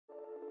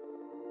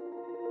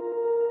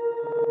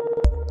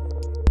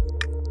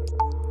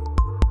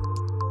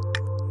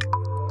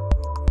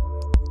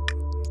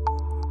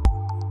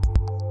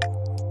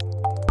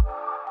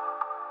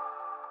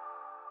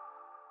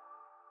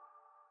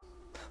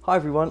Hi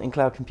everyone in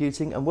cloud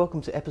computing, and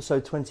welcome to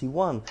episode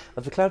 21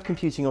 of the Cloud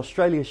Computing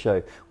Australia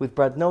show with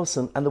Brad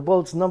Nelson and the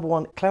world's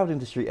 #1 cloud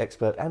industry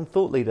expert and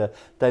thought leader,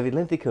 David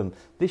Linthicum.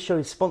 This show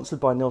is sponsored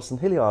by Nelson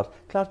Hilliard,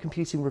 cloud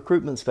computing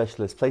recruitment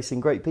specialist placing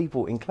great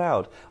people in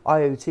cloud,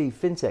 IoT,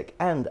 fintech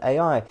and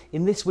AI.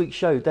 In this week's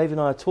show, Dave and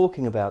I are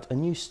talking about a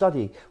new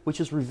study which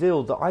has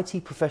revealed that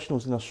IT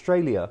professionals in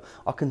Australia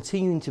are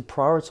continuing to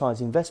prioritise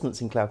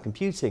investments in cloud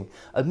computing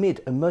amid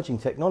emerging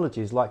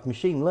technologies like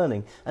machine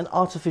learning and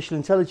artificial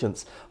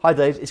intelligence. Hi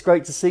Dave, it's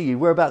great to see you.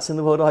 Whereabouts in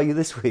the world are you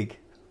this week?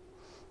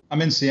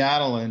 I'm in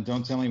Seattle, and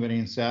don't tell anybody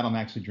in Seattle I'm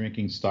actually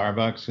drinking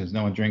Starbucks, because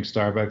no one drinks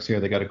Starbucks here.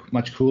 They got a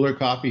much cooler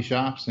coffee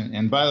shops.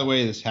 And by the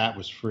way, this hat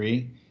was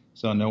free,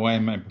 so no way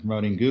am I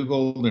promoting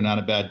Google. They're not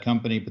a bad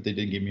company, but they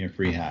did give me a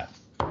free hat.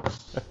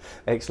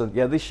 Excellent.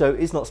 Yeah, this show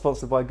is not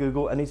sponsored by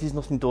Google and it is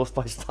not endorsed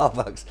by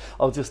Starbucks.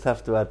 I'll just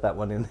have to add that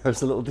one in there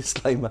as a little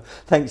disclaimer.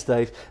 Thanks,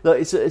 Dave. Look,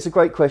 it's a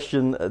great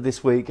question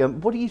this week.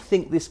 What do you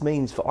think this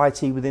means for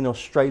IT within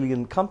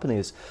Australian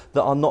companies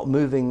that are not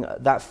moving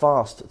that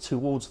fast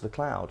towards the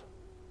cloud?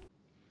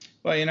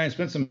 Well, I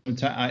spent some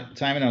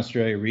time in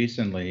Australia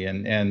recently,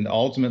 and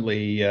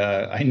ultimately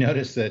I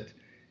noticed that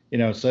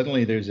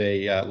suddenly there's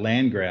a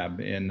land grab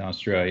in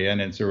Australia,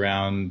 and it's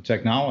around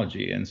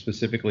technology and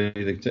specifically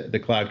the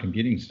cloud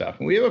computing stuff.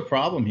 And we have a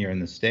problem here in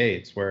the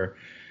States where,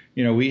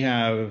 we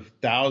have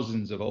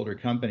thousands of older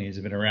companies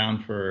that have been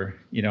around for,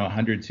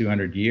 100,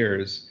 200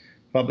 years,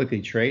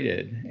 publicly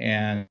traded,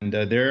 and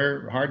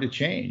they're hard to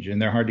change, and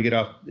they're hard to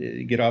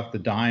get off the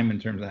dime in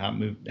terms of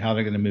how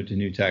they're going to move to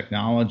new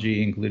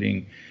technology,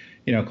 including,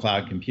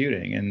 cloud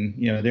computing. And,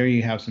 there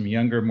you have some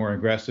younger, more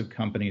aggressive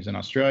companies in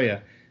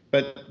Australia.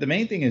 But the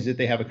main thing is that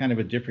they have a kind of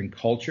a different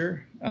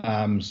culture.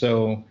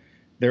 So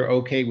they're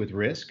okay with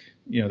risk.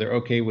 They're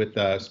okay with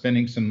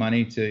spending some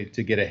money to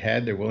get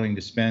ahead. They're willing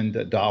to spend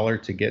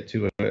 $1 to get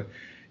to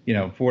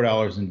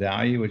 $4 in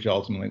value, which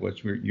ultimately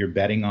what you're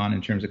betting on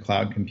in terms of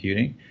cloud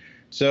computing.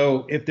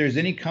 So if there's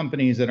any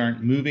companies that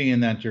aren't moving in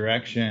that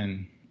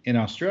direction in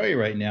Australia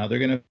right now, they're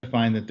going to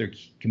find that they're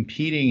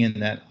competing in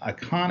that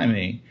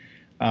economy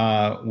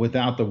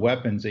without the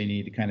weapons they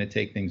need to kind of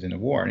take things into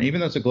war. And even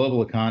though it's a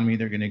global economy,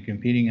 they're going to be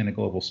competing in a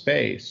global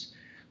space.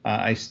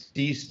 I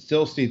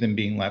still see them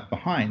being left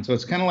behind. So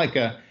it's kind of like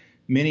a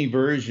mini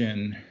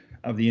version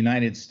of the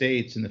United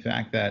States in the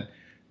fact that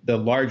the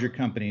larger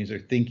companies are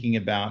thinking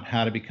about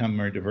how to become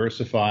more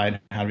diversified,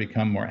 how to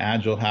become more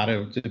agile, how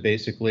to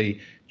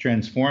basically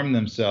transform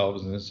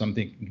themselves into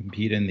something that can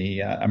compete in the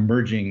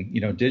emerging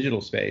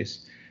digital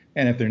space.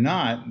 And if they're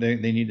not, they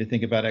need to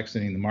think about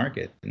exiting the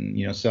market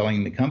and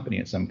selling the company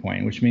at some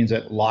point, which means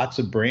that lots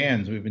of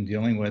brands we've been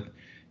dealing with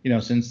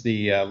since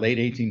the late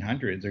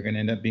 1800s are going to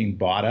end up being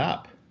bought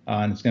up,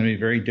 and it's going to be a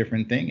very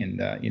different thing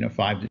in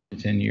 5 to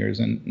 10 years.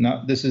 And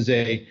this is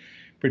a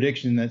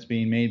prediction that's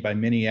being made by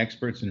many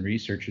experts and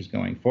researchers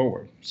going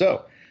forward.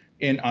 So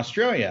in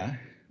Australia,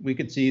 we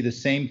could see the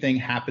same thing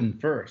happen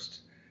first.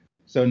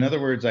 So in other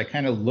words, I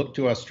kind of look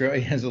to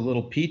Australia as a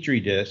little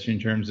petri dish in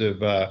terms of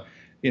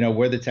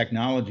where the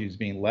technology is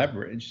being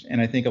leveraged.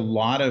 And I think a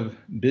lot of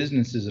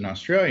businesses in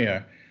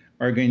Australia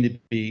are going to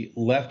be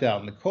left out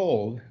in the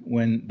cold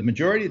when the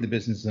majority of the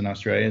businesses in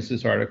Australia, as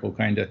this article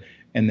kind of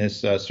and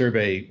this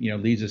survey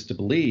leads us to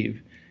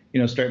believe,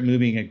 start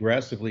moving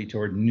aggressively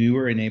toward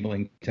newer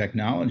enabling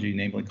technology,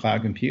 enabling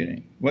cloud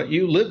computing.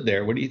 You live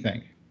there, what do you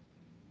think?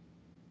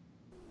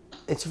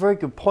 It's a very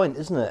good point,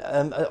 isn't it?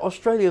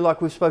 Australia,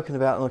 like we've spoken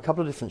about on a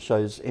couple of different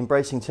shows,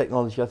 embracing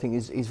technology, I think,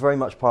 is very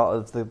much part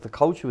of the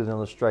culture within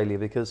Australia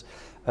because,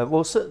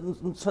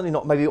 certainly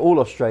not maybe all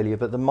Australia,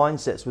 but the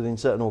mindsets within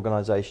certain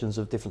organisations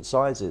of different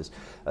sizes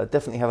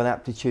definitely have an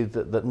aptitude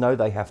that know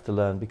they have to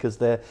learn because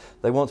they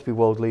want to be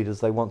world leaders,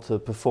 they want to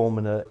perform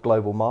in a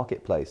global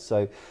marketplace.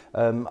 So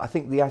I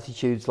think the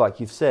attitudes, like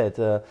you've said,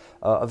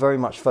 are very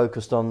much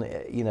focused on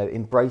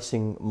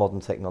embracing modern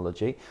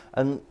technology.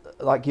 And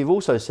like you've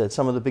also said,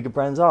 some of the bigger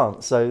brands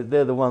aren't. So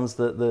they're the ones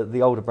that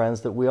the older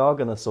brands that we are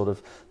going to sort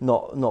of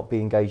not be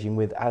engaging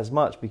with as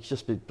much, because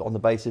just on the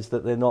basis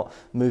that they're not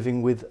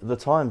moving with the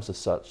times as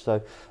such.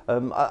 So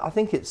I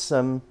think it's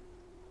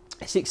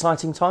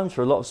exciting times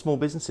for a lot of small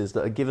businesses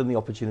that are given the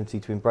opportunity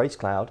to embrace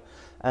cloud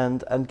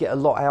and get a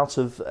lot out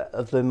of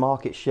the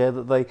market share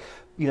that they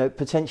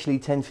potentially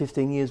 10,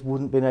 15 years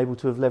wouldn't been able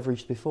to have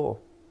leveraged before.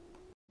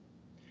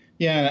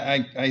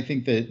 Yeah, I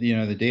think that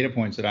the data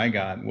points that I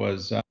got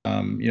was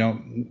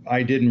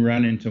I didn't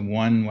run into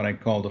what I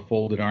called a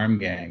folded arm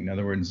gang. In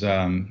other words,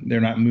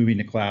 they're not moving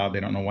to cloud.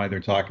 They don't know why they're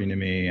talking to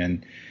me,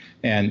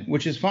 and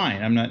which is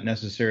fine. I'm not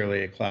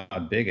necessarily a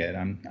cloud bigot.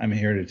 I'm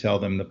here to tell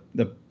them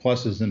the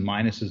pluses and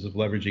minuses of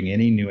leveraging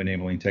any new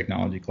enabling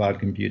technology,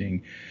 cloud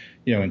computing,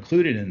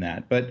 included in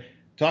that. But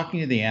talking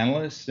to the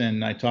analysts,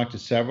 and I talked to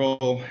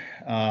several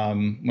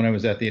when I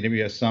was at the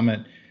AWS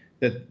Summit,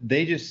 that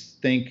they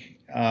just think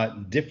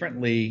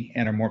differently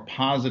and are more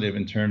positive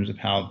in terms of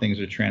how things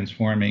are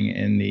transforming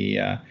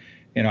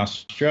in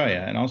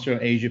Australia and also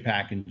Asia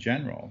Pac in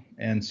general.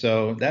 And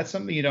so that's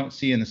something you don't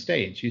see in the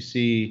States. You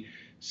see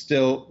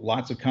still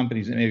lots of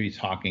companies that may be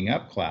talking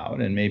up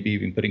cloud and maybe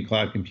even putting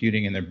cloud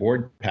computing in their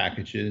board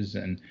packages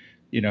and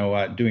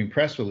doing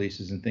press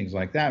releases and things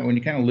like that. When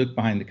you kind of look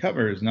behind the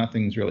covers,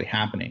 nothing's really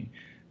happening.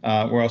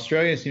 Where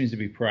Australia seems to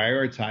be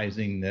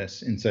prioritizing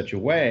this in such a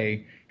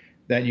way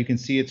that you can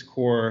see its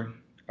core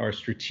are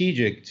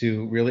strategic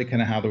to really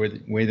kind of how the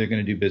way they're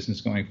going to do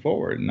business going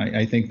forward. And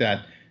I think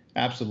that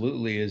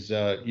absolutely is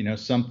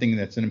something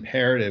that's an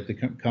imperative to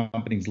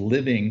companies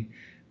living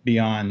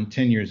beyond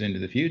 10 years into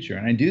the future.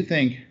 And I do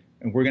think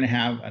we're going to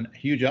have a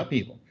huge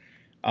upheaval.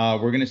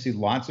 We're going to see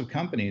lots of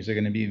companies are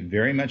going to be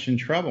very much in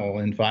trouble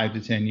in 5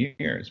 to 10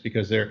 years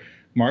because their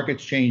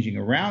market's changing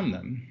around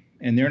them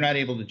and they're not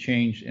able to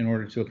change in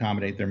order to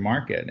accommodate their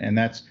market. And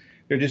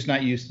they're just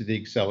not used to the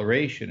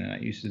acceleration and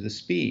not used to the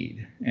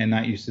speed and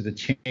not used to the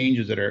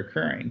changes that are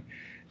occurring.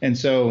 And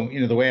so,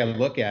 the way I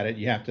look at it,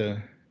 you have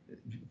to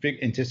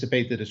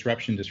anticipate the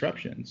disruptions.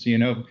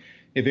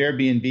 If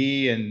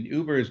Airbnb and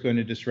Uber is going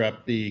to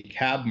disrupt the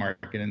cab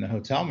market and the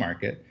hotel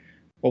market,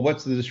 well,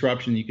 what's the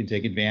disruption you can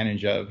take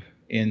advantage of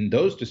in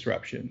those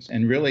disruptions?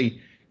 And really,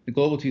 the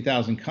global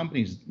 2000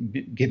 companies,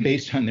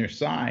 based on their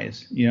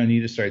size,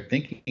 need to start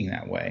thinking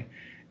that way.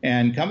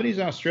 And companies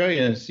in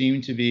Australia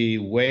seem to be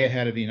way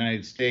ahead of the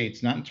United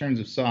States, not in terms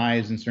of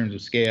size, in terms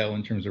of scale,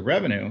 in terms of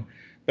revenue,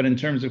 but in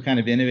terms of kind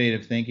of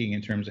innovative thinking,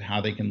 in terms of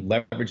how they can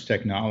leverage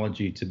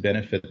technology to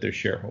benefit their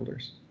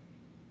shareholders.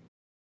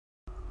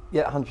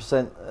 Yeah,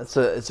 100%.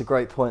 It's a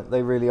great point.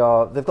 They really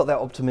are. They've got that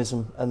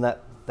optimism and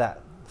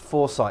that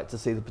foresight to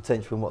see the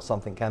potential in what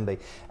something can be,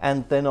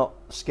 and they're not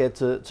scared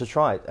to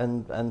try it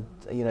and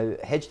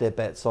hedge their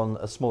bets on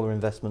a smaller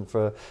investment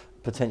for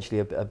potentially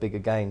a bigger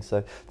gain.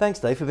 So thanks,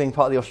 Dave, for being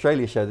part of the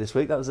Australia show this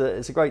week.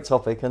 It's a great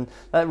topic, and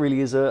that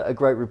really is a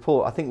great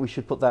report. I think we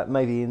should put that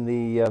maybe in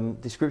the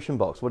description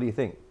box. What do you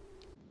think?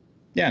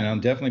 Yeah, and I'll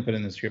definitely put it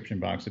in the description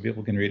box so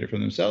people can read it for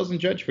themselves and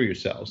judge for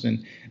yourselves.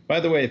 And by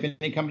the way, if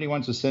any company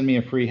wants to send me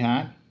a free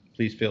hat,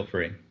 please feel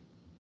free.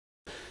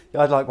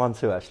 Yeah, I'd like one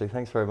too, actually.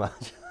 Thanks very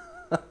much.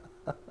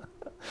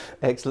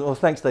 Excellent. Well,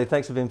 thanks, Dave.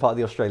 Thanks for being part of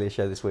the Australia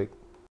show this week.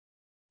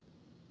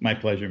 My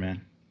pleasure,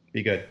 man.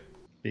 Be good.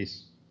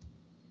 Peace.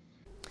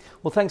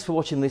 Well, thanks for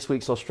watching this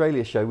week's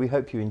Australia show. We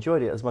hope you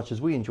enjoyed it as much as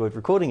we enjoyed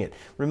recording it.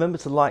 Remember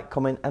to like,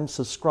 comment and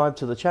subscribe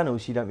to the channel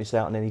so you don't miss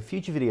out on any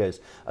future videos.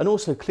 And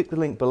also click the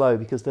link below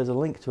because there's a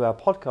link to our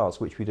podcast,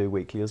 which we do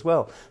weekly as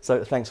well.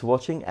 So thanks for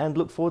watching and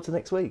look forward to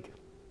next week.